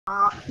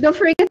Don't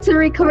forget to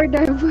record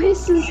our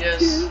voices Yes,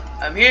 too.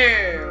 I'm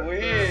here. We're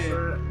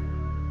here.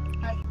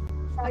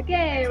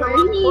 Okay,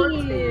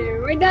 we're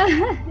here. We're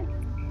done.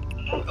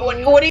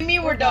 What do you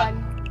mean we're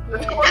done?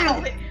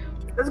 Yeah.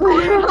 Let's go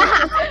in.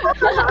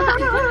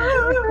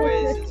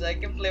 Wait, since I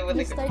can play with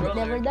the This time it's controller.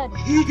 never done.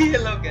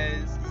 Hello,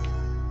 guys.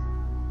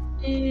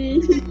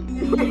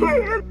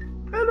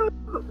 Hello,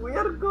 we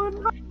are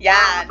gone.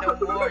 Yeah, no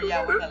more.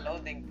 Yeah, we're not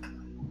loading.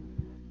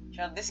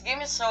 Sean, this game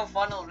is so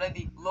fun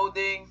already.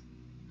 Loading.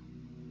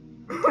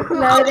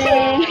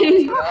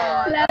 Loading.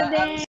 God, I'm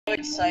Loading. so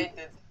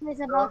excited.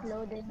 It's about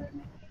loading.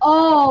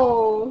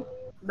 Oh.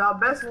 The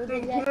best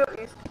thing here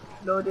is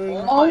loading.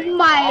 Oh Oh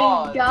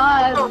my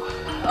god.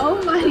 Oh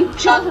my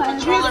Sean, god.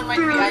 controller might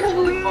be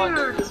actually fun.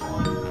 Weird. This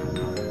one.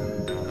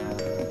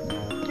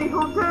 The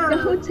hotel. The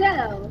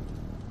hotel.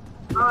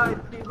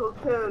 The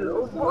hotel.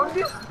 Oh, boy,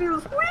 this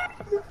feels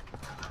weird.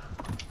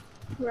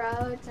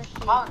 Route.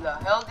 How the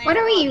hell do you? What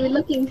are we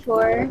looking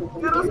for?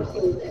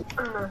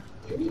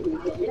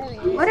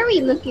 What are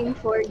we looking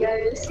for,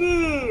 guys?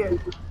 Key.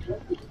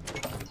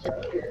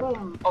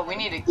 Boom. Oh, we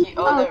need a key.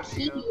 Oh, Oh, there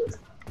we go. keys.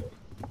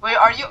 Wait,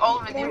 are you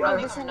already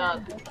running or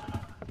not?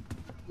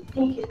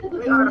 We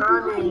are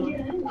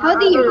running. How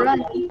do you run?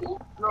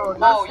 No,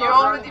 that's Oh, you're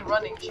not already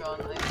running, Sean.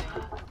 I think.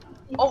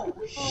 Oh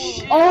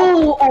shit.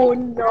 Oh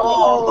no.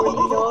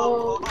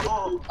 Oh,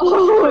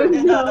 Oh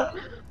no.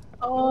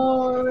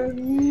 Oh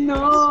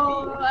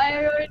no.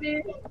 I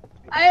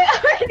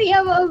already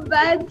have a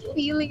bad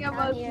feeling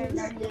about this.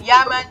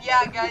 Yeah, man.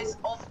 Yeah, guys.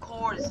 Of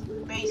course.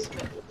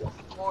 Basement.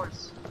 Of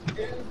course.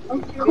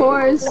 Of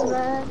course,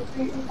 man.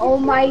 Oh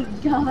my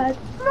god.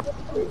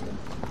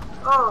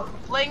 Oh,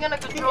 Playing on a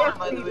controller,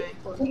 by the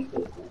way.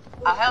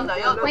 Hell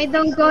no. Wait,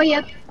 don't go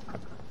yet.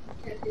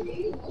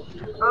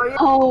 oh yeah.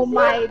 Oh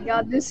my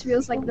god, this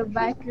feels like the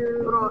back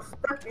room. Bro,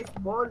 Steph is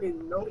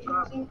balling. No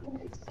cap.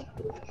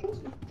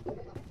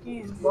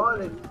 He's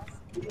balling.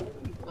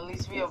 At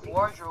least we have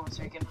wardrobes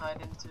we can hide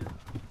into.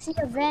 See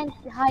a vent,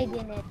 hide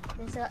in it.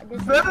 There's a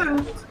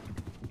Vent.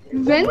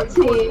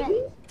 Venting?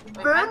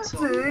 Wait,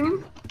 pencil.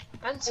 Venting.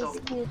 Pencil.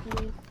 Excuse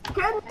me.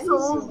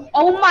 Cancel.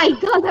 Oh my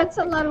god, that's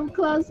a lot of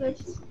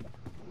closets.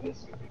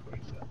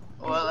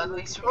 Well, at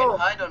least we can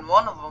hide on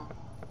one of them.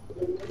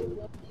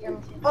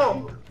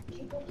 Oh.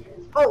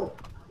 Oh.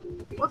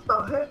 What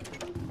the heck?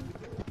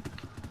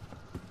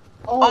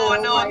 Oh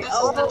no, my- this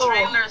is the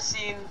trailer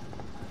scene.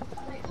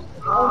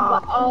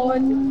 Oh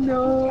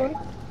no.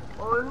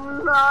 Oh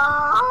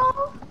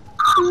no.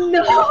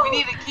 No. Oh, we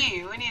need a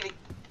key. We need a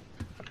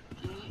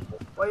key.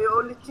 Why you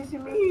only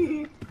chasing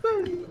me?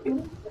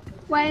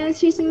 Why are you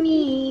chasing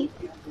me?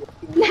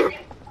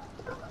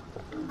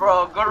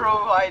 Bro, go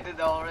hide it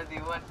already.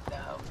 What the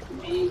hell?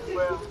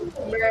 Bro.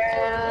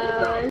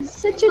 Bruh,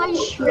 such a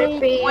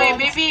trippy. Wait,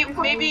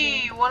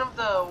 maybe one of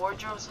the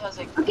wardrobes has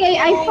like. Okay,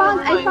 I Oh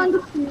found my- the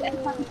key. I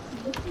found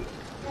the key.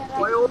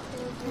 Why you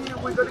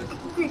we gotta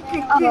kick.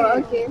 Oh,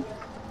 okay.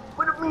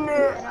 Wait a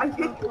minute. I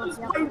hate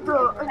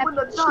spider. I'm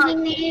gonna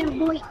die.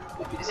 Boy.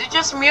 Is it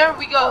just me or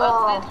we got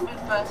a little bit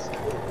faster?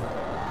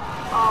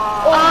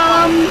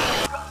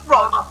 Bro.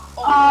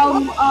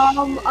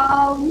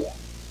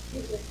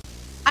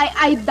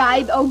 I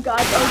died. Oh god.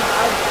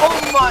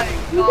 Oh my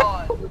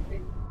god.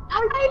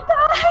 I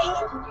died.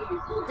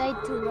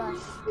 Died to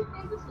rush.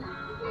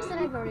 Still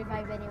have a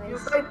revive anyways. You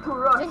tried to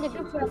rush. Join the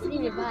group for a free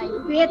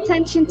revive. Pay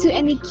attention to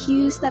any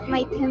cues that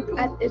might hint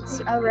at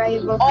its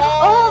arrival.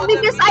 Oh,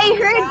 Because the I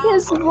music heard sound.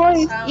 his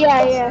voice. Sound,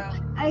 Yeah.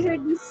 sound. I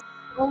heard this.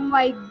 Oh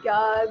my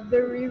god,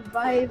 the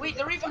revive. Wait,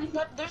 the revive.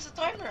 There's a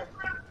timer.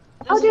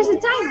 Oh, there's a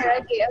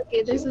timer.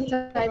 Okay, there's a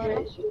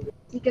timer.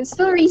 You can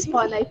still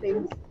respawn, I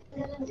think.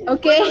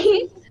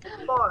 Okay.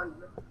 Fun.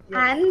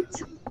 And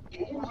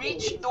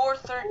Reach door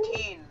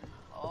 13.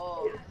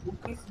 Oh.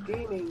 He's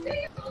gaming.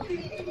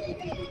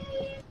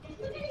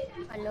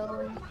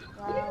 Alone.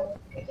 Wow.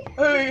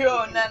 Hey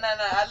yo, nah.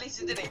 At least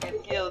you didn't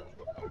get killed.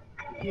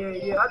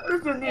 Yeah. At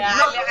least you need Yeah,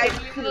 luck. I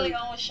literally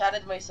almost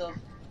shotted myself.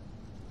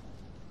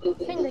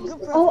 Join the group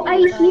for a oh, free I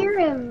revive. hear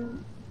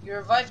him. You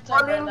revive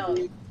time right now.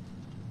 Okay.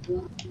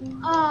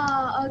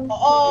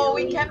 Oh,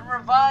 we can't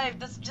revive.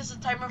 That's just a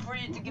timer for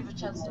you to give a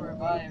chance to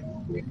revive.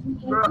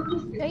 Bro.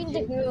 Join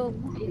the group.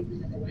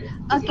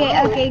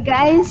 Okay,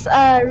 guys.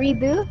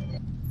 Redo.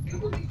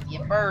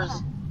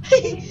 Yippers.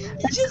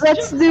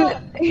 Let's do.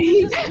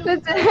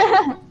 Let's.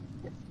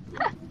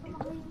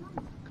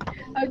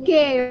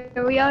 Okay,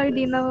 we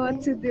already know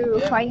what to do.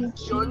 Yeah. Find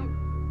key.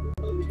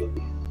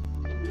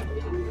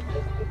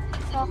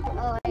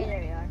 Oh, hey,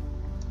 there you are.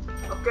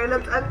 Okay,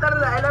 let's enter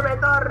the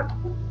elevator.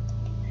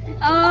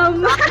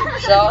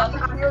 Sean.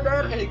 Are you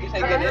there?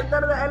 Let's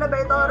enter the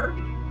elevator.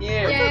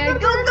 Yeah. Yeah,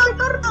 go.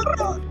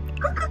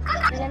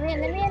 Let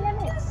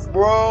me.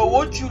 Bro,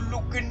 what you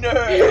looking at?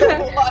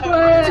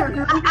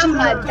 I'm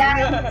a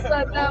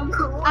dancer.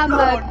 I'm a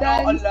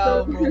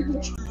dancer.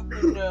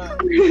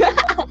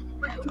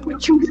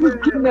 What you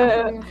looking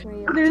at?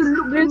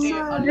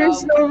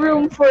 There's no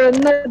room for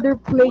another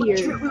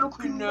player.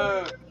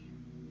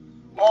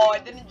 Oh, I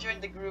didn't join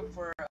the group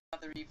for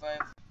the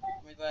revive.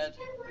 my bad.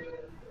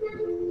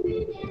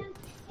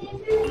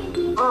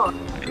 Oh,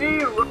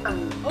 free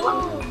run.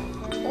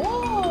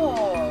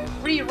 Oh,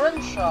 free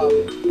run shop.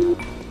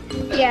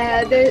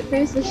 Yeah,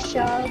 there's a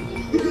shop.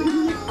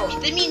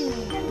 Vitamin.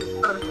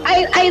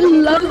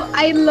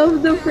 I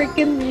love the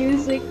freaking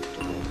music.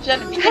 Siya,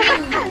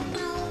 vitamin.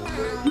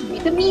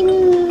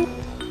 Vitamin.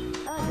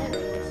 Oh, there it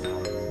is.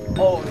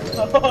 Oh.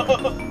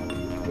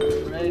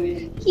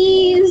 Ready.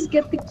 Keys,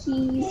 get the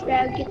keys,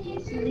 bow, get the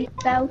keys,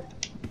 bow.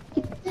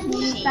 Get the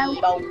keys,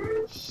 bow.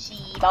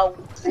 Shibaw.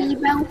 Key,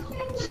 bow.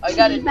 I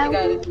got it, I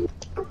got it.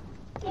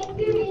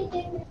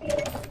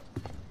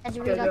 As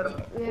we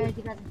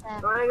already got the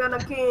tap. I got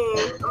a king.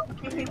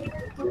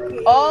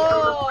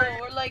 Oh,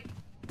 we're like,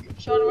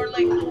 Sean, we're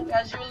like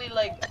casually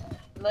like,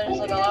 there's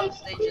like a lot of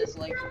stages.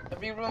 Like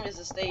every room is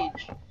a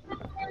stage.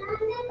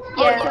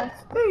 Yeah.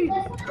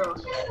 Bro.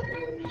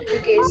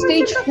 Okay,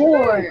 stage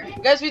 4.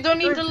 Guys, we don't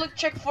need to look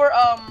check for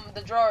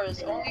the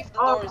drawers. Only if the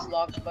door is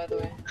locked, by the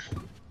way.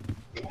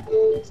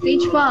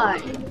 Stage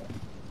 5.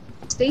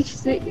 Stage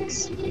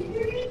 6.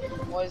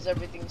 Why is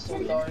everything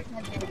so dark?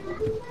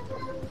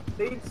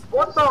 It's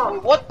what the?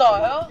 What the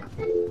hell?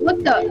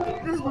 What the?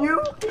 This is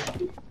new?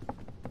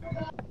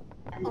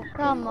 Oh,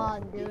 come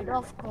on, dude.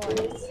 Of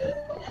course.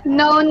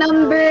 No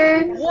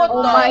number. What Oh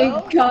the my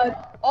hell? god.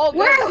 Oh,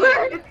 Where? guys,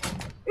 Where?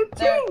 It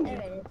There. changed.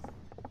 There it is.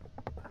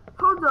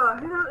 How the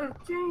hell it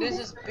changed? this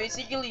is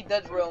basically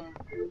Dead Room.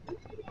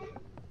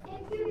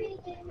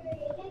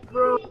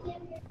 Bro.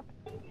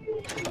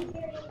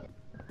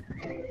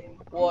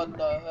 What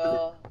the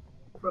hell?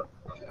 Bro.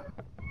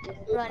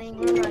 Running,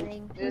 we're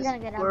running. We're This- gonna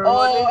get out. We're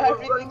Oh, running,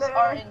 everything's we're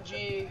running.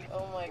 RNG.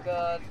 Oh my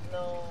god,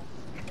 no.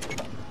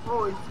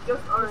 Oh, it's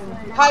just orange.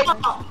 Hide! Hi.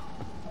 How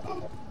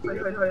do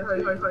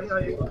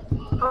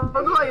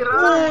I What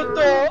run?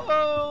 the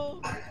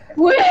hell?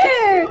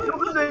 Where?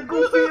 Look at the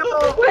goofy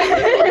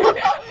Where?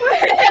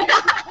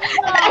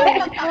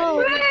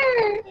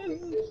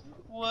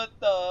 What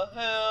the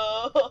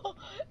hell?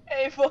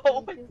 Hey, what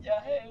the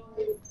hell?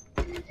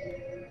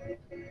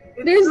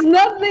 There's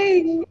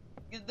nothing.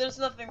 There's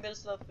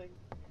nothing.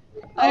 Oh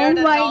I heard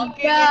a my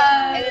talking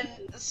God. and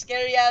then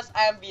scary ass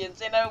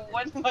ambience, and I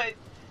went my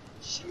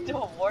shit to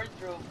a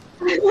wardrobe.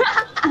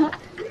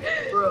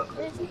 Bro.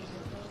 There's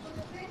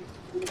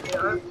Yeah,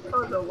 I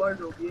found the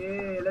wardrobe.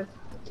 Yeah, let's.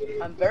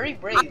 I'm very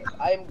brave.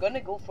 I'm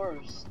gonna go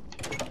first.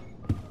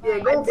 Yeah,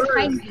 go I'm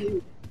behind first.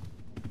 you.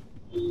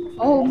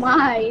 Oh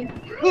my.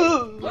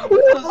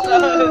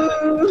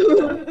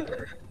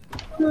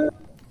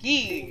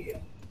 Key.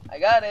 I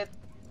got it.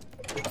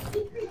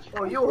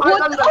 Oh, you hide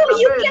What? under Oh, the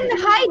you bed. can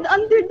hide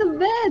under the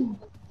bed.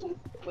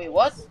 Wait,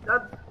 what?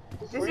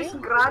 This is Real?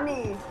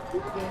 Granny.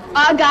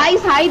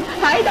 Guys, hide.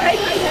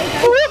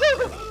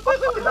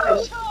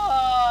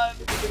 Sean.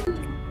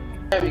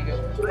 There we go.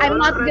 I'm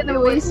not gonna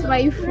waste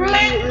my free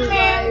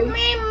revive.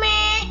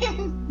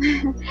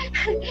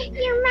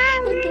 Your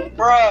mom.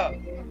 Bruh.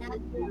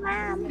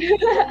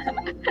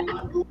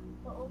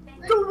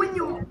 So when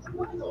you.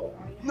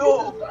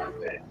 No.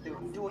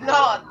 Do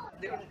not.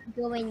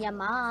 going your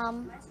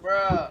mom.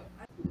 Bruh.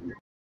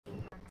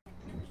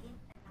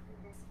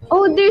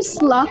 Oh,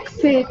 there's lock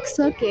fix.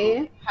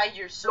 Okay. Hide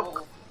your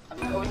soul. I'm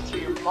going to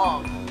your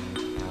mom.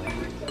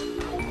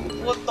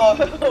 What the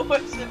hell?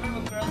 What's the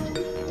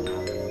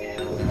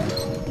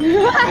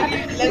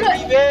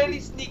Let's be very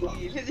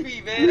sneaky. Let's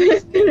be very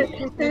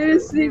sneaky.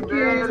 There's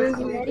secret. Very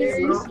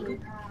sneaky.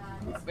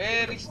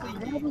 Very sneaky. Very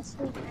sneaky.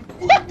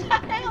 What the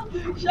hell?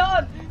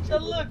 Sean,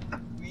 look.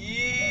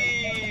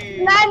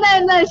 Wee.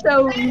 Na,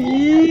 so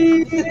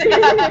weak.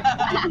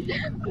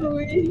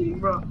 Weak.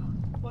 Bro.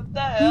 What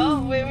the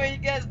hell? Wait, you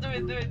guys, do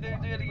it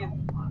again.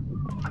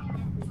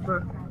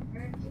 Bro.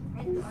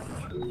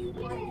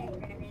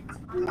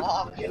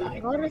 Oh, can I?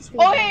 Go to sleep.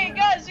 Oh, hey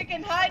guys, you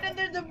can hide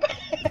under the bed.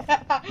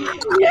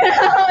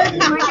 Yeah. We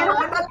can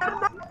hide under the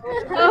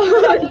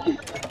Oh.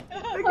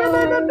 We can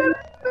hide under the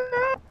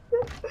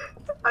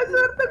I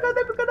swear to God,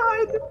 I'm gonna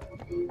hide.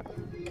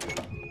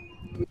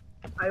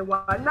 I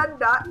wanna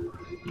that.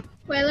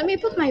 Wait, let me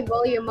put my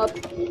volume up.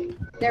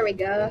 There we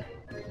go.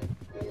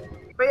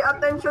 Pay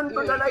attention to Dude,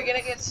 the if you're light.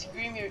 gonna get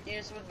scream, your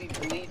ears will be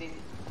bleeding.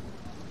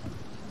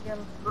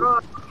 Bro,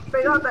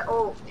 pay attention.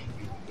 Oh,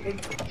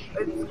 it's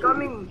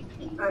coming.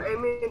 I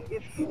mean,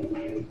 it's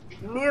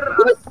near us.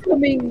 What's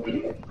coming?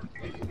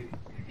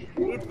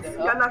 It's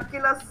gonna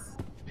kill us.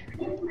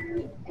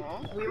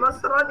 Huh? We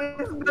must run.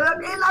 It's gonna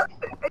kill us.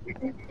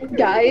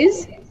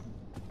 Guys?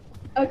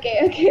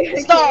 Okay.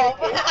 Stop!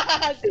 No.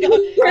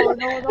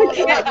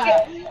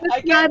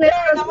 I can't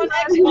turn. I'm on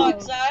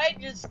Xbox, alright?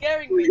 You're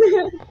scaring me.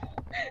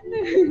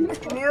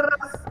 Near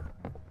us.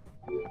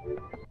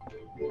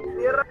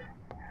 Near us.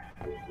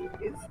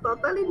 It's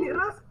totally near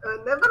us.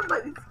 Never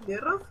mind, it's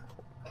near us.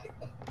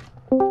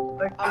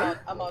 Like,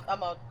 I'm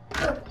out.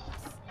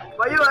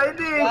 why you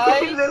hiding?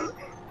 Guys?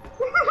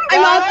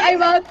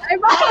 I'm out.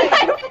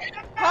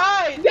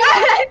 Hide!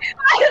 Guys!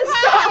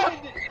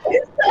 Hide!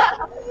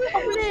 Stop!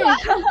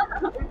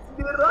 It's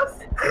near us.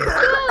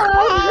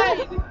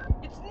 Hide!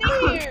 It's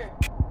near!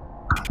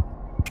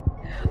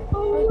 Oh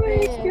Oh my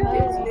Okay, It's god.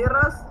 near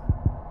us.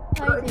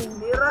 Bro, it's Hiding.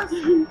 near us.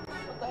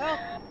 What the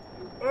hell?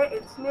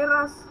 It's near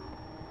us.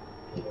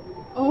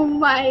 Oh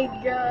my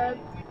god.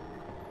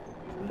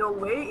 No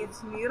way,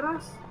 it's near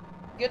us.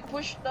 Get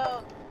pushed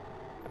out.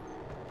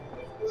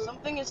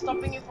 Something is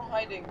stopping you from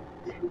hiding.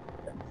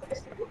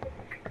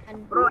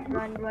 And Bro.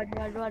 run.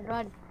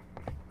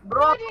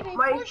 Bro, Why did he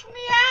my push me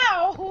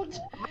out? That's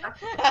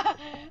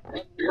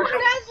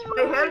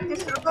my health rude.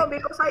 is low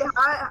because I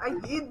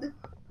hid. That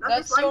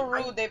That's is why so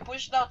rude. They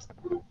pushed out.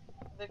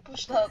 They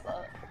pushed out. They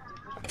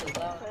pushed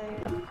us out.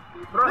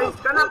 Bro, he's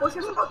gonna push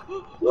us out.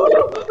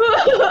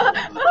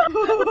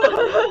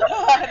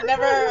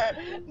 Never,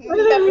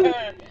 never.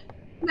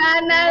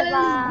 Nana,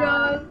 let's go.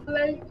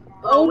 Like,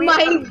 oh We my are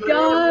clear.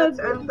 god. Let's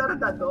enter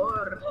the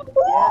door.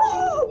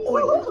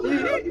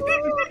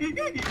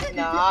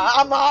 Nah,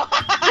 I'm out.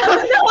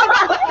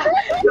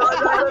 No.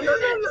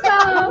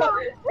 Stop.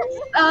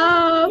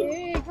 Stop.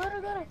 Hey, go.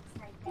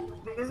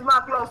 This is my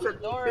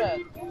closet. Dora.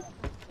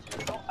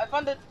 Oh, I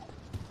found it.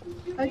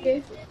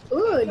 Okay.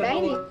 Ooh,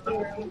 dining.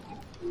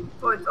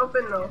 Oh, it's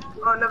open now.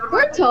 Oh, never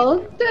mind. Portal.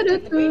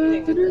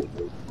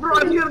 Bro, I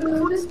hear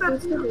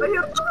footsteps. I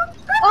hear footsteps.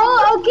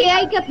 Oh, okay,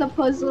 I get the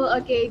puzzle.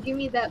 Okay, give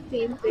me that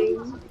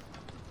painting.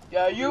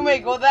 Yeah, you may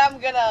go there. I'm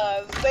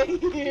gonna stay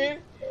here.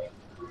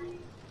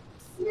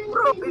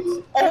 Bro,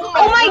 it's.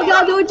 Oh my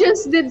god, who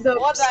just did those?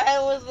 What the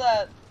hell was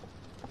that?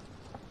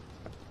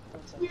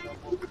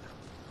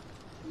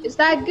 Is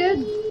that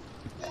good?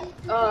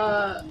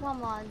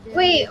 Come on, dude.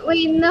 Wait,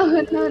 no.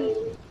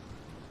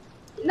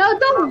 No,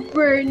 don't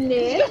burn You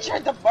it.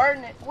 tried to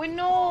burn it. Wait,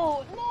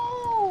 no.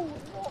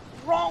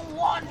 Wrong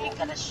one. You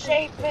gotta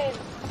shape it.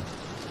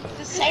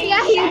 The same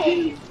Yeah, you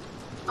shape.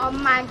 Oh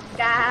my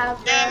god.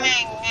 Oh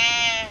my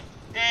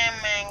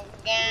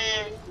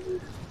god.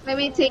 Let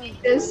me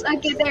take this.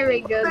 Okay, there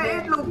we go. They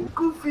There. look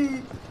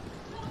goofy.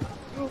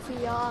 Goofy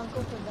young,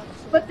 go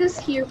production. Put this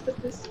here.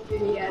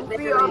 Yeah, there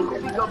Goofy we on go.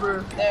 goofy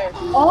cover. There.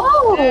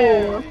 Oh.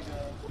 There we go.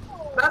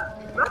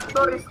 That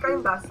door is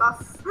kinda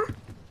sus.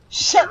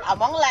 Shit,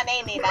 among la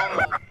nini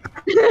download.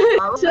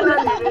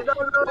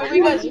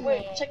 Wait, guys,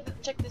 wait,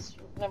 check this.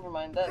 Never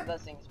mind, that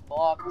thing's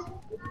blocked.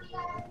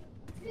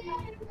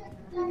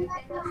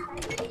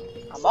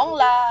 Among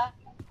la.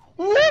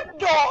 What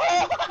the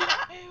hell?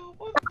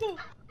 What the?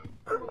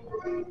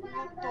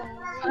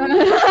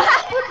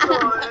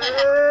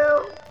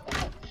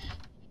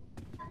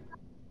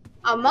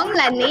 Among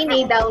La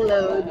Nene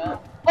download.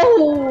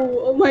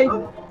 Oh my.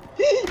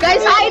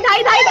 Guys, hide.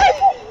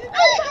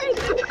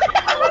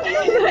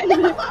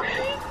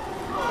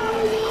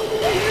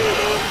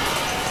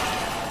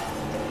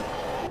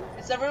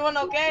 Is everyone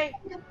okay?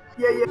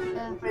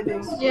 Yeah. I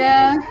think.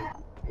 Yeah.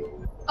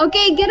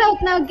 Okay, get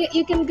out now.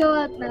 You can go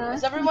out now.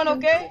 Is everyone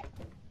okay?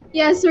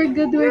 Yes, we're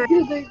good.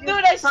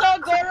 Dude, I saw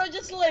Goro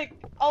just like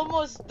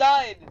almost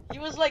died. He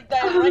was like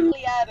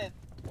directly at it.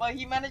 But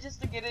he manages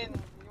to get in.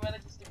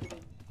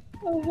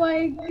 Oh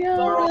my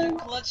Goro god.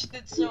 clutched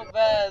it so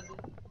bad.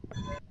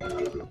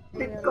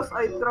 Because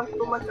I drank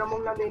too much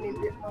among the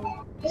ninja.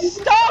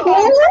 Stop!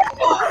 Among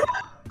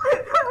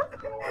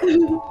the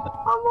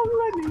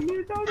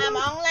ninja.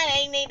 Among la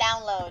nini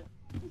download.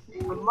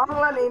 Among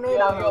the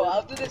ninja. Yo,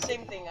 I'll do the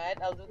same thing, alright?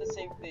 I'll do the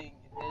same thing.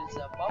 There's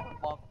a power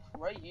box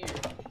right here.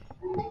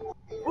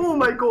 Oh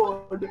my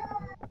god.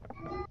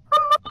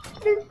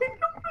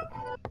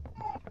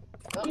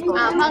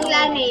 Among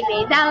La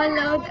Nene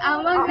download.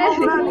 Among La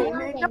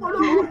Nene.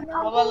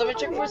 Hold on, let me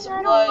check for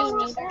supplies,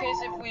 just in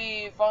case if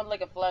we found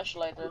like a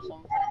flashlight or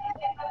something.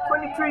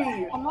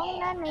 23. Among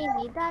na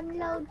maybe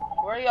download.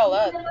 Where are y'all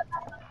at?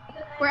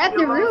 We're at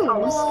the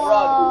rooms.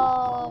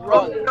 Oh.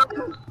 Run.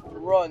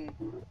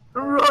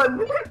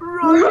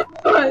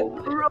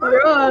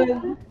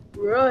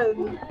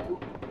 Run.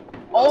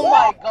 Oh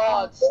my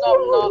god, stop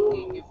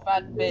knocking, you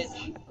fat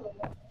bitch.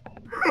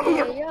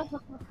 Yeah.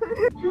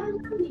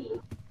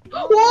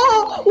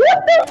 Whoa! What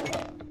the?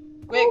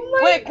 Quick!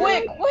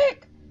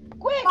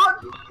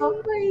 Oh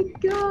my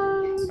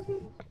god.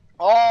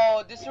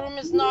 Oh, this room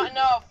is not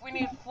enough. We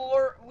need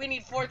four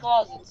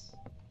closets.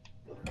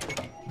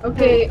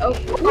 Okay. Oh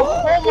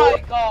my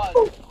god.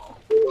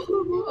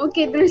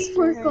 Okay, there's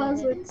 4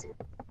 closets.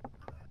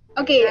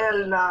 Okay.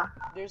 Hell nah.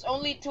 There's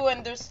only 2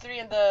 and there's 3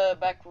 in the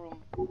back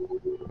room.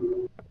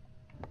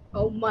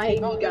 Oh my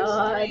No, there's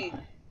god. 3.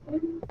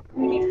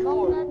 We need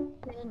 4.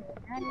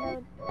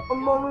 Download.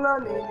 Among the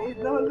ninja.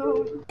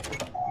 Download.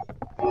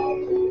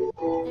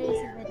 There is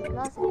a many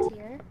closets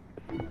here.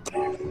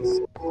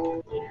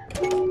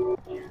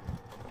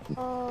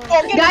 Oh.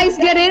 Oh, Guys,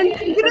 get in.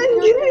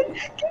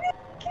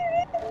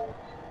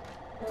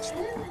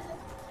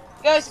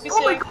 Guys, be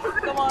safe.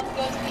 Come on,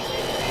 guys, be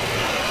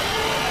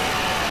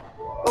safe.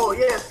 Oh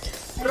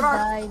yes. I Rush.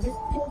 died.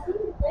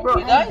 Bro.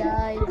 You I died?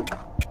 died.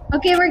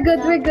 Okay, we're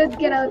good.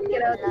 Get out.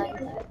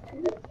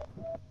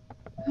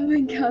 Oh my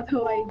god.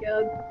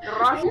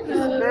 Rush is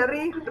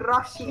very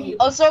rushy.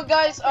 Also,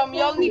 guys,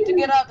 y'all need to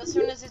get out as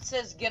soon as it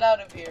says get out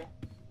of here.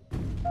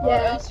 Or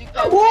Yeah. else you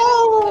can't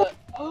Whoa!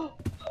 or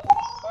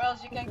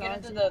else you can't get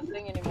into the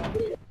thing anymore.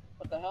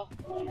 What the hell?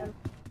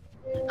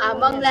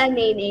 Among La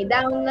Nene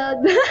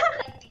download.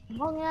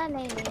 Among La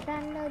Nene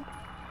download.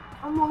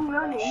 Among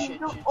La Nene. Shit,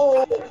 shit,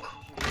 Oh,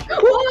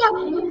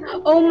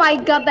 Oh my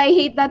god, I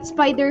hate that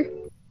spider.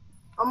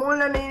 Among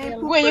La Nene.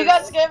 Wait, you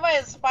got scared by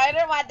a spider?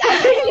 What the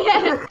hell?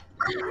 Yeah.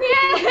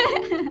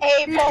 Yeah.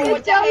 Hey, Mo, It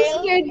what the jump hell?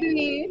 scared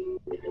me.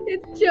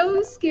 It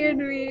jump scared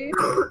me.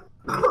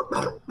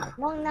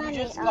 Among La You Nene.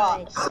 just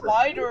got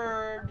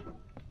spidered.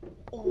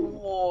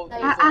 Oh,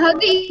 How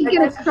do you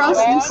get across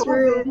this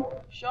room?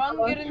 Sean,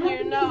 get in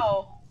here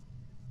now.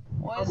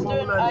 Why is there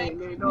an eye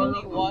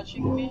really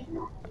watching me?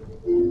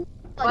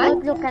 Oh,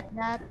 don't look at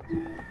that.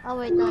 Oh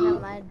wait, no, never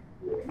mind.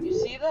 You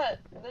see that?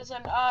 There's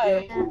an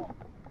eye.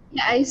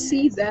 Yeah, I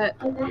see that.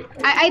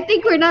 I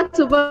think we're not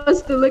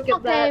supposed to look at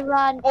Okay, that.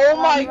 run. Oh run,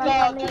 my run, god,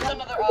 run, there's run.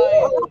 another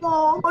eye.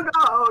 oh my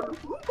god.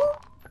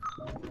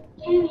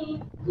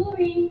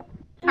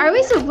 Are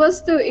we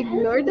supposed to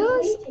ignore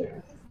those?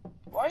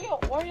 Why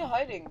are you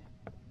hiding?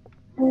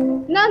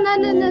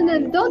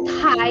 No. Don't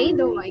hide.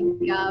 Oh my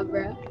god,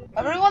 bro.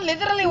 Everyone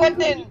literally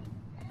went in.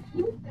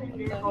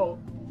 Oh.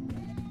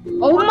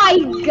 Oh my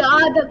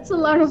god, that's a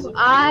lot of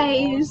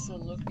eyes. So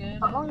look at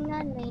Among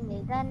La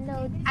Nene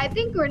download. I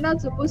think we're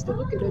not supposed to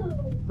look at it.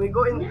 We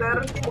go in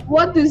there.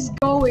 What is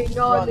going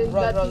on in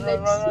run, that run, run,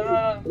 next run,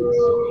 run,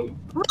 room?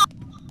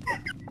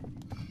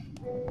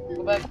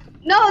 Go back.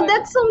 No,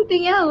 that's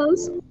something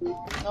else.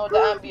 No, the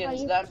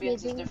ambience. The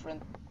ambience is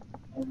different.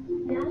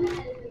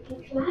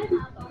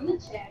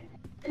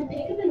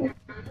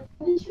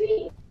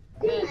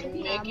 This is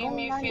making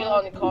me feel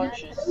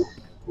unconscious.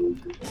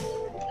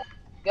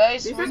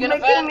 Guys, This we're is gonna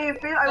making vent. me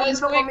feel I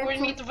Guys, want to quick, we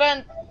commit need to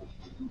vent.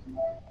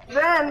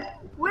 Vent?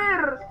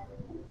 Where?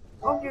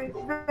 Okay,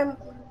 vent. Vent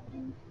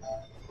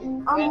to the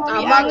Among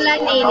La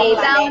actual- Nene Among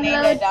La download.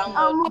 Nene download.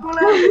 Among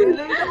La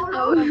Nene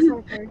download.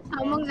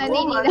 Among the Oh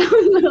Nini my-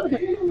 download.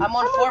 I'm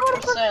on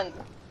 4%.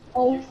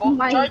 Oh Go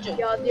my charge it.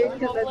 god, you're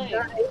Go gonna play.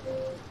 die.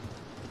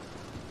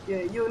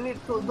 Yeah, you need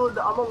to do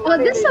the Among Oh, La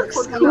this Nene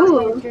looks code.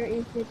 cool. Where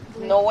is it?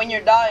 Know when you're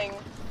dying.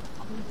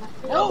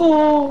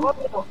 Oh.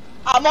 Oh,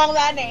 Among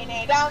La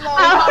Nene download.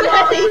 Among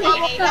La Nene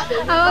Nini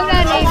Among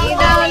the Nini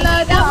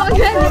download. Among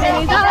the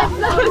Nini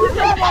download.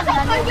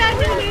 Among the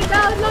Nini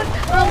download.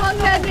 Among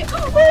the Nini.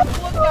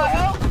 What the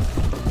hell?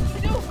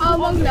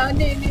 Among the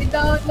Nini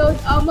download.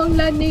 Among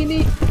the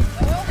Nini.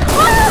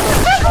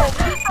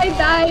 I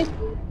died.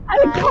 I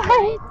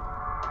died.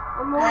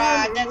 Among La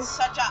Bruh, Nene. that's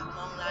such a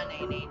Among La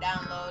Nene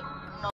download.